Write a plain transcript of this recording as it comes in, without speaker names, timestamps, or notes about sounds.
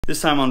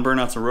This time on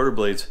Burnouts and Rotor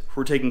Blades,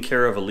 we're taking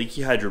care of a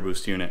leaky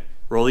Hydroboost unit.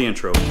 Roll the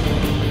intro.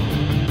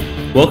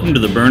 Welcome to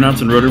the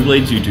Burnouts and Rotor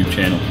Blades YouTube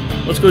channel.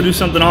 Let's go do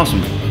something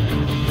awesome.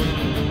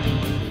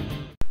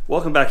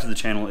 Welcome back to the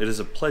channel. It is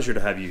a pleasure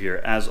to have you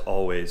here as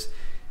always.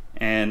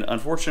 And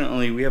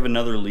unfortunately, we have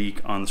another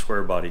leak on the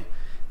Squarebody.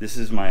 This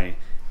is my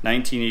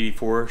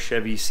 1984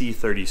 Chevy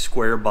C30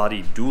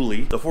 Squarebody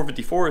dually. The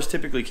 454s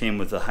typically came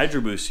with a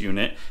Hydroboost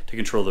unit to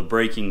control the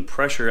braking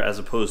pressure as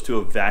opposed to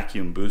a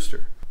vacuum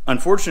booster.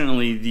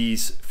 Unfortunately,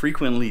 these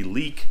frequently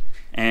leak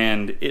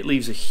and it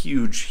leaves a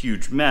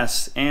huge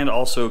mess, and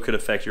also could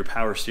affect your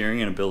power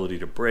steering and ability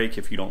to brake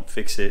if you don't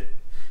fix it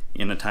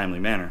in a timely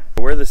manner.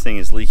 Where this thing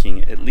is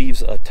leaking, it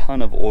leaves a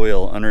ton of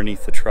oil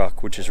underneath the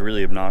truck, which is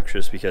really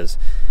obnoxious because,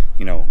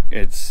 you know,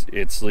 it's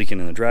leaking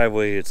in the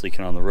driveway, it's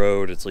leaking on the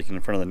road, it's leaking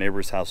in front of the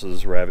neighbors'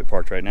 houses where I have it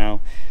parked right now,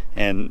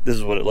 and this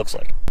is what it looks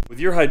like. With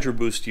your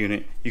Hydroboost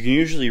unit, you can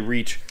usually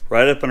reach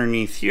right up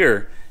underneath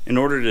here in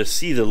order to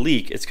see the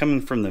leak. It's coming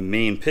from the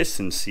main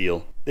piston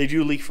seal. They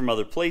do leak from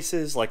other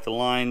places, like the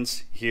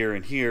lines here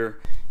and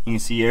here. You can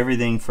see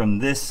everything from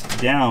this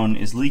down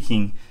is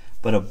leaking,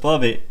 but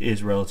above it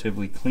is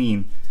relatively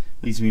clean.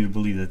 Leads me to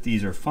believe that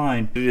these are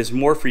fine. It is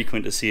more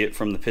frequent to see it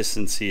from the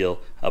piston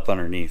seal up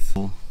underneath.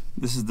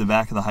 This is the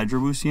back of the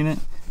Hydroboost unit.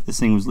 This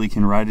thing was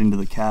leaking right into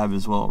the cab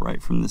as well,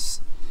 right from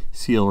this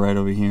seal right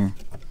over here.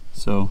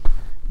 So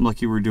I'm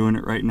lucky we're doing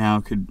it right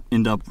now. Could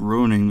end up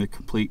ruining the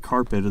complete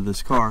carpet of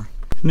this car.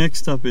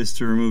 Next up is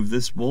to remove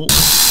this bolt.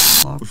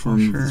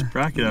 Remove this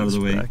bracket out of the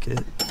way.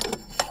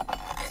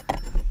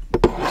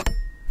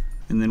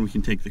 And then we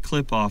can take the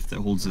clip off that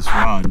holds this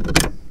rod.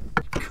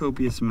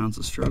 Copious amounts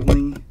of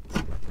struggling.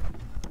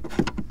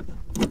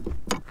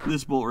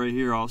 This bolt right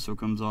here also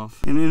comes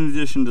off. And in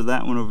addition to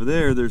that one over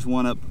there, there's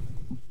one up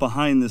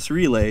behind this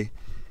relay,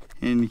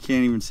 and you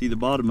can't even see the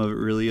bottom of it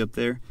really up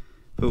there.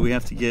 But we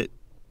have to get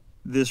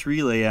this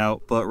relay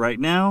out. But right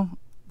now,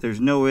 there's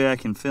no way I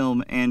can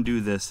film and do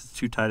this. It's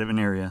too tight of an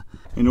area.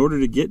 In order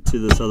to get to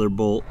this other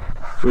bolt,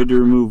 we had to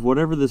remove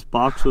whatever this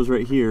box was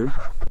right here.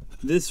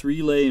 This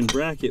relay and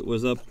bracket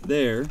was up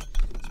there, so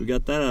we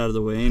got that out of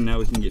the way, and now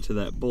we can get to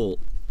that bolt.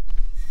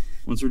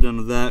 Once we're done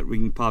with that, we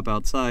can pop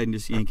outside and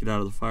just yank it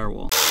out of the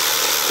firewall.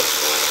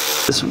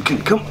 This one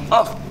can come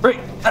off right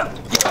out.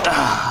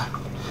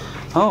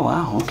 Oh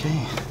wow,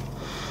 okay.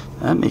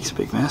 That makes a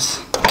big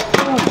mess.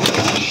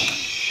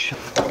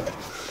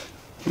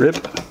 Rip.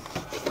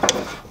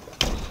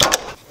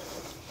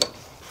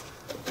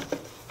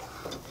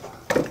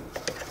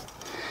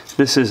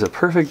 This is a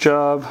perfect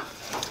job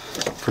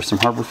for some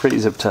Harbor Freight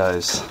zip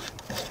ties,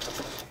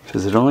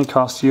 because it only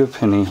costs you a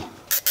penny and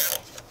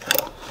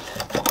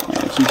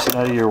it keeps it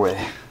out of your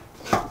way.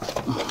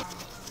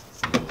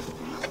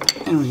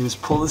 And we can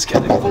just pull this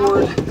guy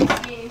forward.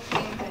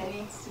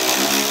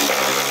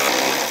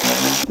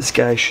 This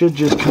guy should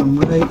just come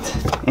right,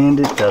 and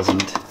it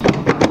doesn't.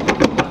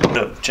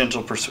 A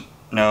gentle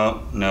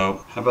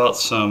no. How about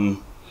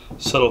some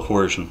subtle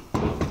coercion?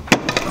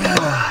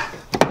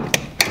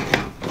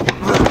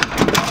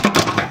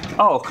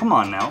 Oh, come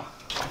on now.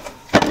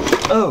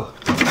 Oh,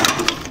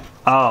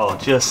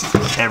 just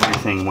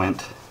everything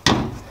went.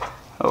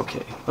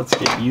 Okay, let's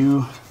get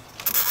you.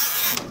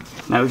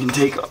 Now we can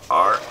take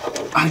our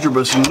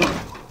Hydroboost unit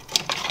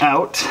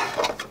out.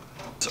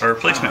 Our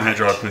replacement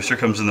hydraulic booster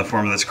comes in the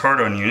form of this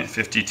Cardone unit,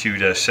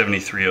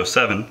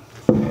 52-7307.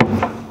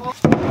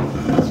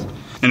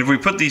 And if we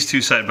put these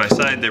two side by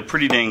side, they're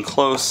pretty dang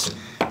close.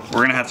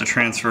 We're gonna have to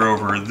transfer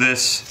over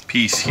this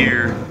piece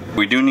here.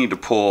 We do need to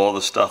pull all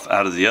the stuff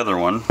out of the other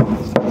one.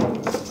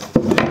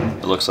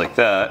 It looks like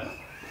that,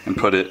 and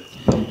put it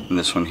in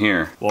this one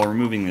here. While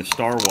removing the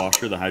star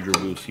washer, the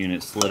Hydroboost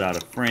unit slid out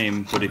of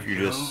frame, but if you're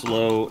just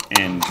slow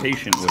and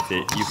patient with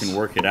it, you can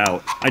work it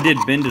out. I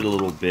did bend it a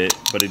little bit,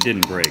 but it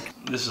didn't break.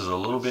 This is a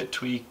little bit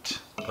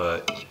tweaked,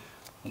 but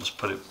we'll just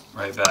put it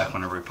right back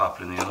whenever we pop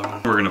it in the other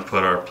one. We're gonna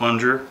put our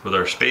plunger with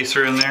our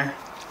spacer in there,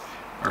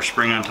 our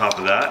spring on top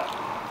of that.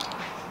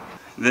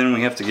 Then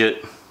we have to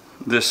get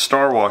this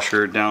star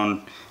washer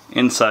down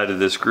inside of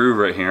this groove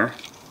right here.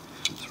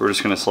 So we're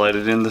just going to slide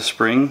it in the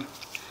spring,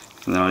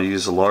 and then I'll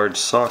use a large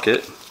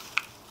socket.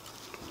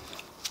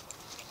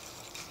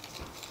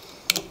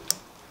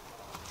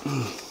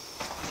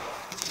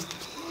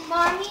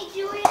 Mommy,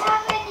 do we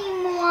have any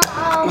more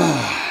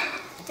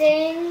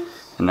things?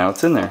 And now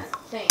it's in there.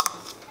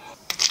 Thanks.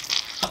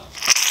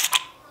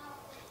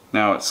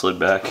 Now it slid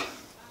back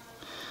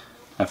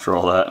after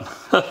all that.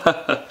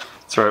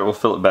 It's alright, we'll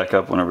fill it back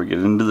up whenever we get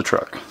into the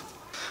truck.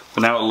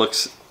 But now it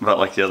looks about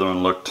like the other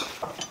one looked.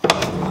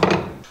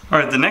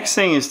 Alright, the next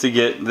thing is to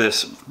get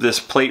this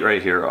plate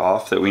right here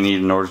off that we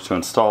need in order to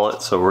install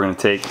it. So we're going to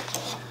take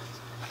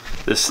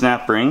this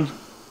snap ring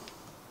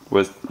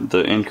with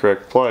the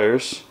incorrect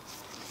pliers.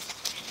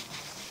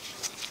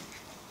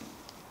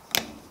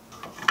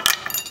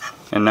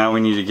 And now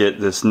we need to get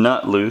this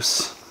nut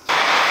loose.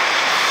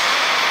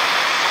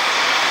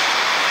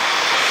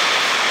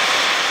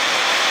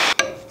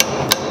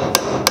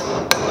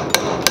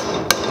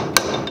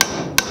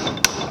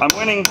 I'm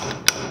winning.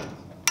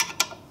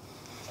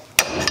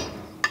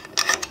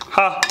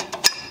 Ha!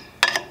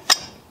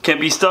 Can't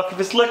be stuck if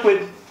it's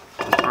liquid.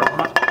 This part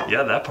hot?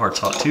 Yeah, that part's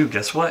hot too.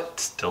 Guess what?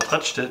 Still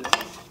touched it.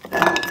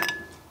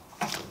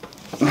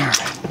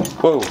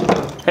 Whoa.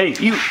 Hey,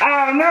 you.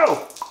 Ah,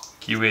 no!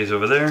 Keyway's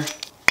over there.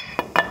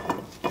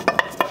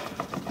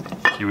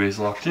 Keyway's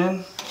locked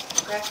in.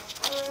 Okay.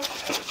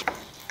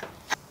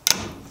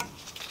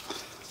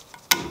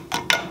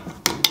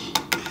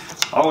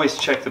 Always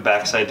check the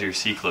backside to your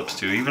C-clips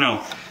too, even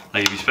though,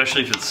 like,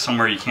 especially if it's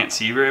somewhere you can't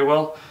see very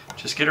well,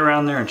 just get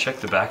around there and check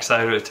the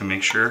backside of it to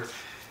make sure.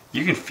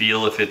 You can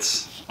feel if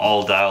it's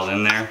all dialed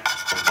in there.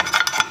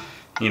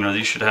 You know,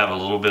 these should have a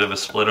little bit of a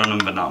split on them,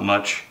 but not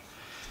much.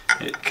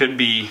 It could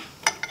be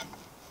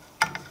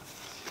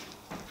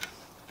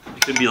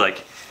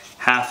like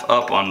half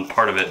up on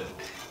part of it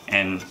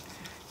and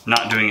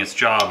not doing its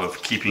job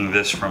of keeping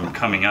this from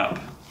coming up.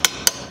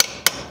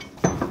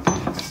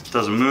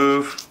 Doesn't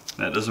move,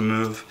 that doesn't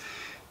move.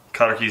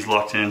 Cotter key's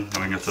locked in, and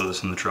we're gonna throw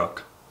this in the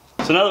truck.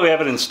 So now that we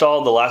have it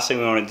installed, the last thing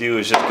we want to do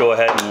is just go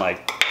ahead and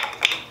like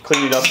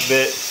clean it up a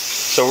bit.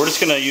 So we're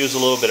just gonna use a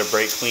little bit of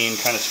brake clean,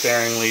 kind of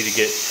sparingly, to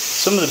get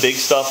some of the big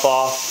stuff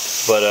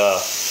off. But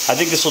I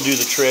think this will do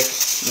the trick.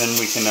 Then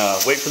we can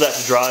wait for that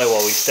to dry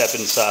while we step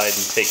inside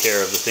and take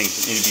care of the things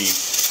that need to be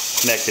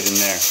connected in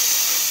there.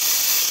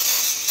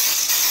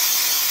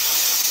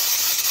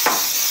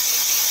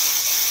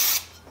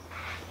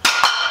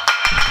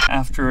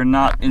 After a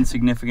not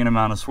insignificant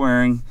amount of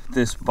swearing,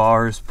 this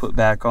bar is put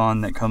back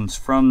on that comes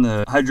from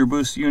the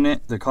Hydroboost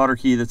unit. The cotter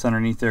key that's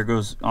underneath there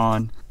goes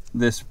on.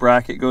 This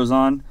bracket goes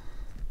on.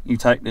 You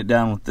tighten it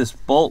down with this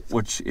bolt,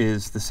 which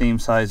is the same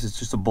size as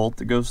just a bolt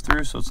that goes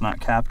through, so it's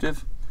not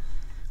captive.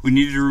 We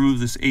needed to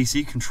remove this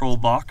AC control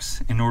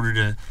box in order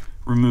to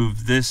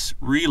remove this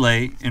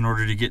relay in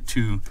order to get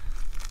to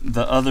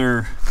the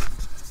other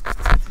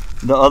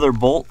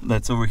bolt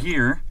that's over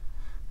here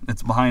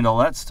that's behind all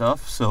that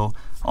stuff. So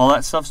all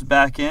that stuff's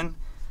back in,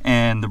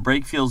 and the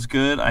brake feels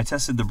good. I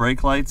tested the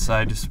brake lights.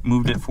 I just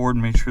moved it forward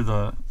and made sure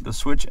the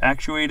switch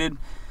actuated.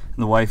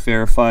 The wife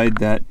verified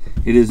that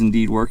it is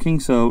indeed working.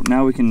 So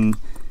now we can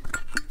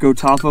go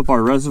top up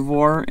our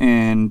reservoir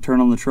and turn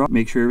on the truck,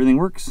 make sure everything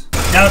works.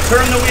 Now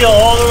turn the wheel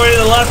all the way to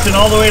the left and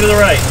all the way to the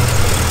right.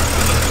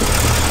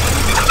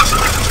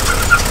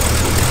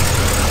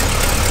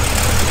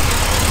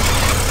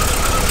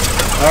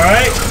 All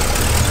right,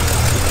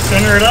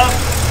 center it up,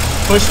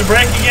 push the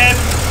brake again.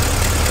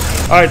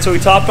 All right, so we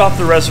topped off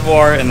the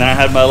reservoir, and then I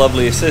had my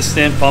lovely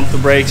assistant pump the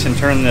brakes and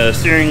turn the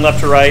steering left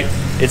to right.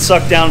 It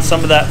sucked down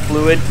some of that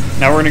fluid.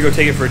 Now we're gonna go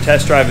take it for a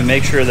test drive and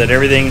make sure that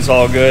everything's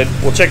all good.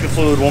 We'll check the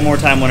fluid one more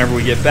time whenever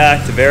we get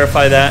back to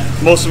verify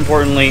that. Most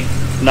importantly,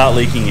 not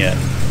leaking yet.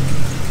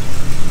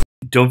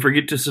 Don't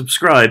forget to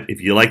subscribe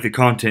if you like the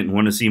content and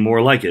want to see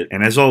more like it.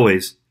 And as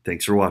always,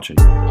 thanks for watching.